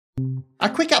A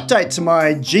quick update to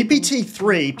my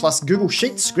GPT-3 plus Google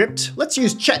Sheets script. Let's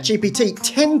use ChatGPT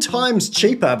 10 times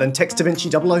cheaper than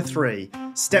TextDaVinci 003.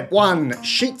 Step 1,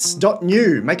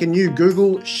 sheets.new. Make a new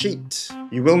Google Sheet.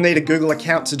 You will need a Google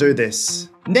account to do this.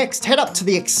 Next, head up to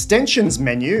the extensions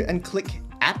menu and click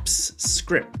Apps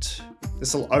Script.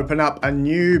 This will open up a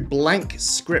new blank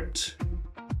script.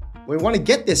 We want to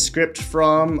get this script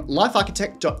from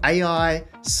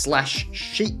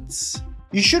lifearchitect.ai/sheets.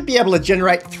 You should be able to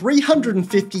generate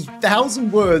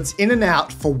 350,000 words in and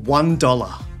out for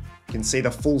 $1. You can see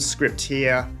the full script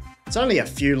here. It's only a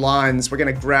few lines. We're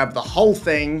going to grab the whole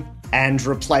thing and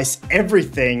replace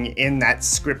everything in that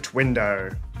script window.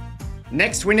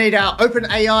 Next, we need our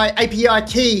OpenAI API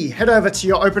key. Head over to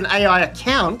your OpenAI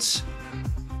account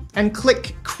and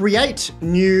click Create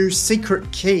New Secret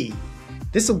Key.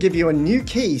 This will give you a new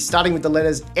key starting with the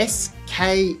letters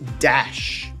SK-.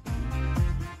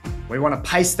 We want to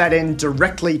paste that in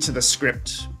directly to the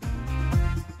script.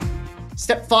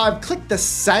 Step 5, click the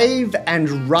Save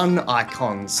and Run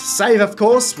icons. Save, of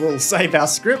course, will save our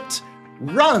script.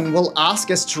 Run will ask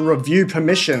us to review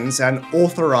permissions and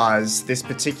authorize this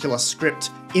particular script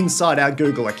inside our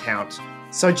Google account.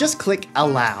 So just click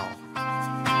Allow.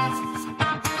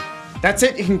 That's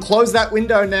it, you can close that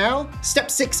window now.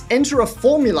 Step 6, enter a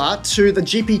formula to the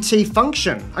GPT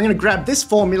function. I'm gonna grab this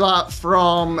formula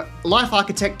from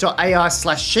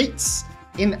lifearchitect.ai/sheets.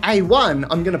 In A1,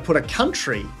 I'm gonna put a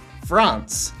country,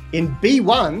 France. In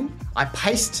B1, I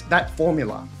paste that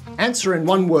formula. Answer in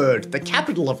one word. The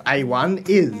capital of A1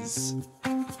 is...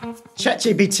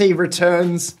 ChatGPT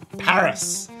returns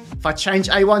Paris. If I change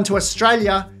A1 to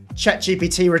Australia,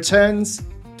 ChatGPT returns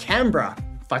Canberra.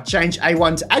 If I change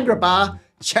A1 to Agrabah,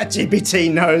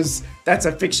 ChatGPT knows that's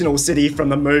a fictional city from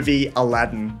the movie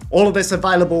Aladdin. All of this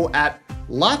available at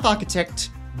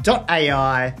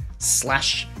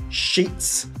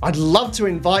lifearchitect.ai/sheets. I'd love to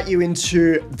invite you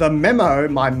into The Memo,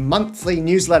 my monthly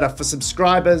newsletter for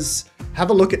subscribers. Have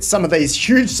a look at some of these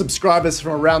huge subscribers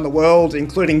from around the world,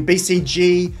 including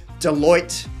BCG,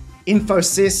 Deloitte,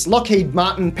 Infosys, Lockheed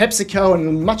Martin, PepsiCo,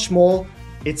 and much more.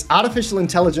 It's artificial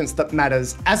intelligence that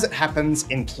matters as it happens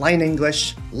in plain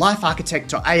English,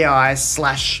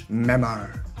 lifearchitect.ai/memo.